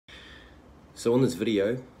So in this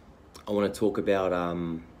video, I want to talk about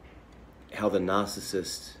how the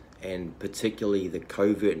narcissist, and particularly the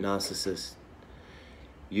covert narcissist,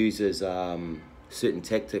 uses certain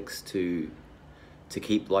tactics to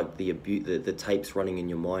keep like the tapes running in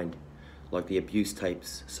your mind, like the abuse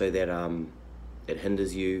tapes, so that it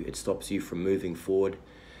hinders you, it stops you from moving forward.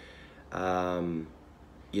 In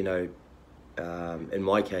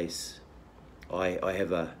my case, I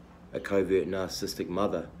have a covert narcissistic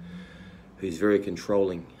mother who's very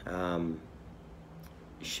controlling.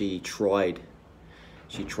 She tried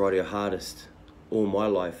her hardest all my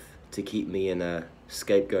life to keep me in a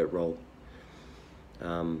scapegoat role.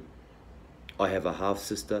 I have a half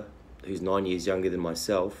sister who's 9 years younger than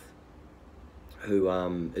myself, who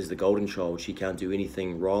is the golden child. She can't do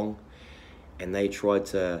anything wrong, and they tried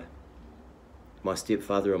to, my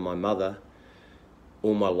stepfather and my mother,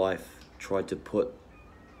 all my life tried to put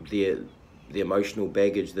the emotional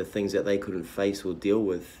baggage, the things that they couldn't face or deal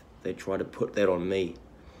with, they tried to put that on me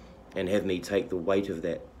and have me take the weight of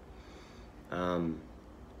that.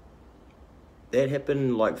 That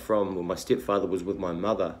happened like from when my stepfather was with my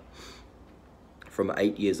mother from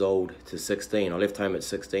 8 years old to 16. I left home at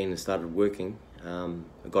 16 and started working. I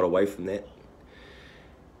got away from that.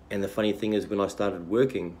 And the funny thing is, when I started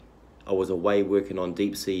working, I was away working on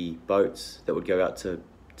deep sea boats that would go out to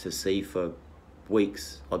sea for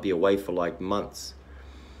weeks. I'd be away for like months.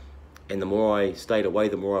 And the more I stayed away,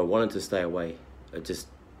 the more I wanted to stay away.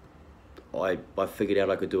 I figured out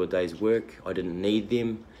I could do a day's work. I didn't need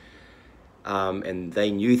them. And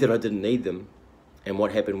they knew that I didn't need them. And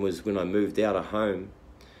what happened was, when I moved out of home,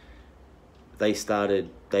 they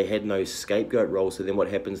had no scapegoat role. So then what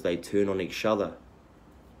happens, they turn on each other.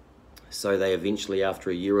 So they eventually, after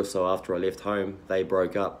a year or so after I left home, they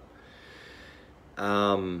broke up.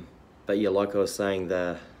 But yeah, like I was saying,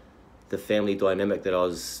 the family dynamic that I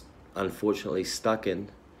was unfortunately stuck in,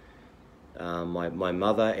 my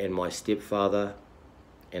mother and my stepfather,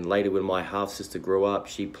 and later when my half-sister grew up,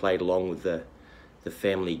 she played along with the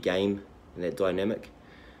family game and that dynamic.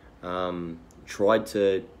 Tried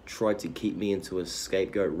to keep me into a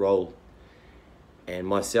scapegoat role. And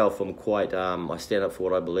myself, I'm quite, I stand up for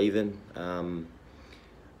what I believe in.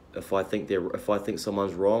 If I think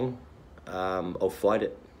someone's wrong, I'll fight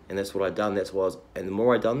it. And that's what I done. And the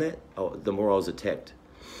more I done that, the more I was attacked.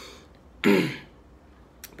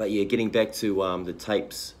 But yeah, getting back to the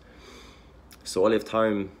tapes. So I left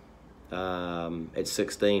home at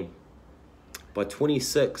 16. By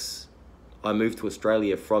 26, I moved to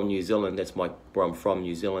Australia from New Zealand. That's where I'm from,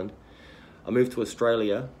 New Zealand. I moved to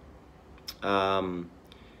Australia.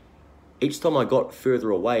 Each time I got further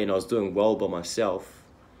away and I was doing well by myself,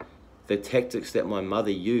 the tactics that my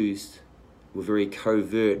mother used were very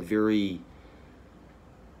covert,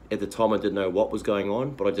 at the time I didn't know what was going on,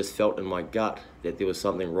 but I just felt in my gut that there was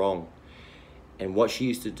something wrong. And what she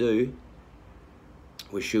used to do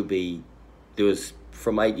was,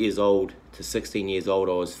 from 8 years old to 16 years old,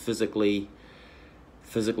 I was physically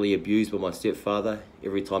abused by my stepfather.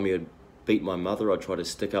 Every time he would beat my mother, I'd try to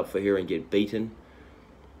stick up for her and get beaten.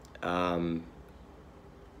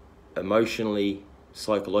 Emotionally,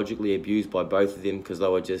 psychologically abused by both of them, because they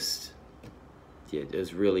were just, yeah, it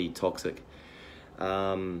was really toxic.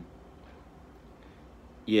 So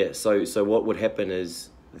what would happen is,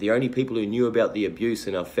 the only people who knew about the abuse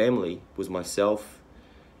in our family was myself,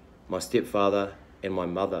 my stepfather, and my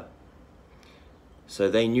mother. So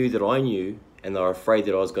they knew that I knew, and they were afraid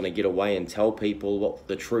that I was going to get away and tell people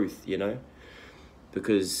the truth,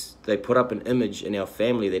 because they put up an image in our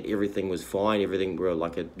family that everything was fine, we're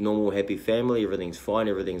like a normal, happy family, everything's fine,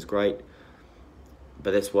 everything's great.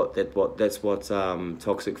 But that's what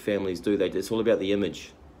toxic families do. It's all about the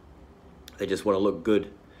image. They just want to look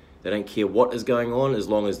good. They don't care what is going on as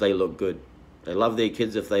long as they look good. They love their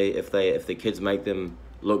kids if the kids make them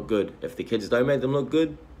look good. If the kids don't make them look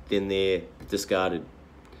good, then they're discarded,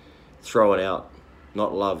 thrown out,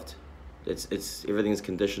 not loved. Everything's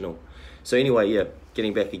conditional. So anyway, yeah,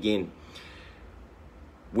 getting back again.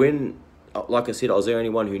 When, like I said, I was the only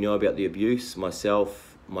one who knew about the abuse,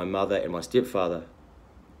 myself, my mother, and my stepfather.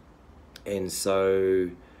 And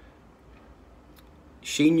so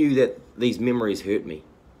she knew that these memories hurt me.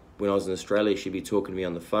 When I was in Australia, she'd be talking to me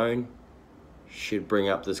on the phone. She'd bring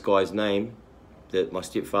up this guy's name, my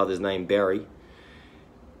stepfather's name, Barry.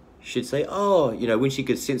 She'd say, oh, when she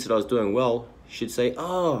could sense that I was doing well, she'd say,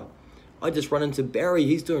 oh, I just run into Barry,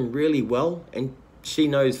 he's doing really well. And she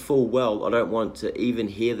knows full well I don't want to even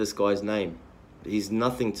hear this guy's name. He's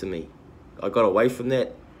nothing to me. I got away from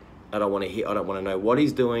that. I don't want to know what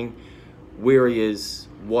he's doing, where he is,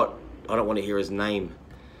 I don't want to hear his name.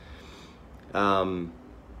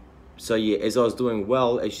 So yeah, as I was doing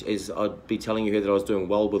well, as I'd be telling her that I was doing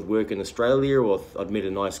well with work in Australia, or I'd met a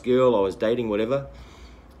nice girl, I was dating, whatever,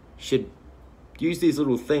 she'd use these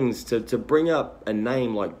little things to bring up a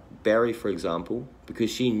name like Barry, for example, because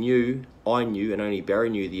she knew, I knew, and only Barry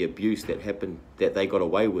knew the abuse that happened, that they got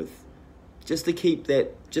away with. Just to keep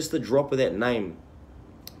that, just the drop of that name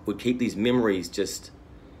would keep these memories just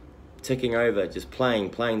ticking over, just playing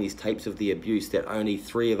these tapes of the abuse that only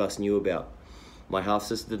 3 of us knew about. My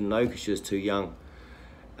half-sister didn't know because she was too young.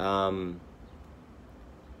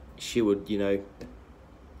 She would, you know,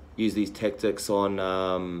 use these tactics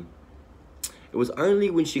on... it was only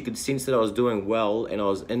when she could sense that I was doing well and I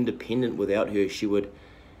was independent without her, she would,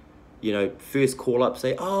 you know, first call up,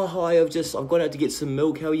 say, "Oh, hi, I've gone out to get some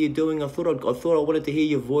milk. How are you doing? I thought I wanted to hear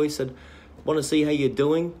your voice. I'd want to see how you're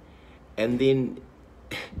doing." And then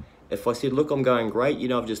if I said, "Look, I'm going great, you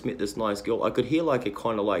know, I've just met this nice girl," I could hear like a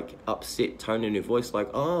kind of like upset tone in her voice, like,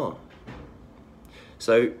 "Oh."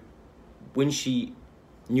 So when she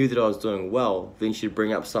knew that I was doing well, then she'd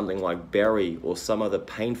bring up something like Barry or some other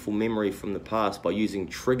painful memory from the past by using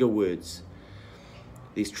trigger words.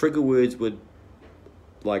 These trigger words would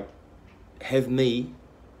like have me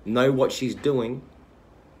know what she's doing,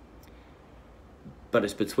 but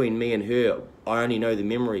it's between me and her. I only know the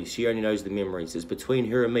memories. She only knows the memories. It's between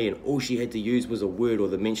her and me, and all she had to use was a word or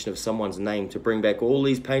the mention of someone's name to bring back all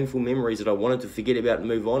these painful memories that I wanted to forget about and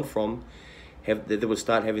move on from. They would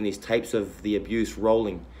start having these tapes of the abuse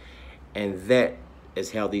rolling. And that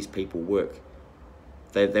is how these people work.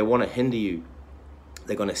 They want to hinder you.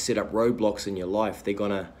 They're going to set up roadblocks in your life. They're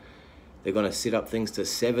going to set up things to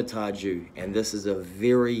sabotage you. And this is a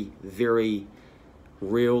very, very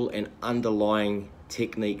real and underlying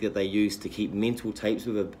technique that they use to keep mental tapes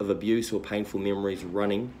of abuse or painful memories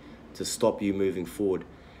running to stop you moving forward.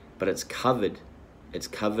 But it's covered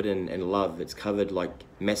in love. It's covered, like,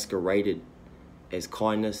 masqueraded as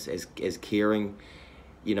kindness, as caring,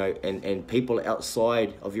 you know, and people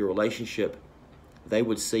outside of your relationship, they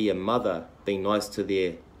would see a mother being nice to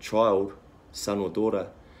their child, son or daughter,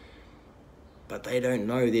 but they don't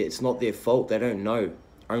know that it's not their fault. They don't know.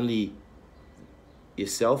 Only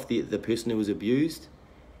yourself, the person who was abused,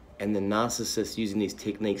 and the narcissist using these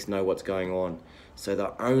techniques know what's going on. So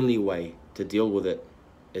the only way to deal with it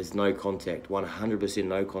is no contact, 100%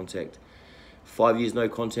 no contact. 5 years no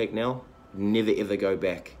contact now, never ever go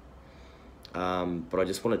back. But I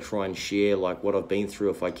just want to try and share like what I've been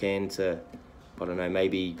through, if I can, to, I don't know,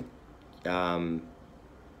 maybe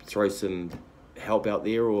throw some help out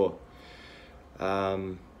there, or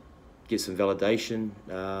get some validation.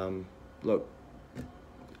 Look,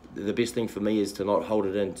 the best thing for me is to not hold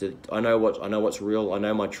it in. I know what's real. I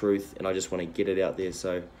know my truth, and I just want to get it out there.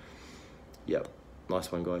 So, yeah, nice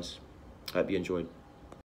one, guys. Hope you enjoyed.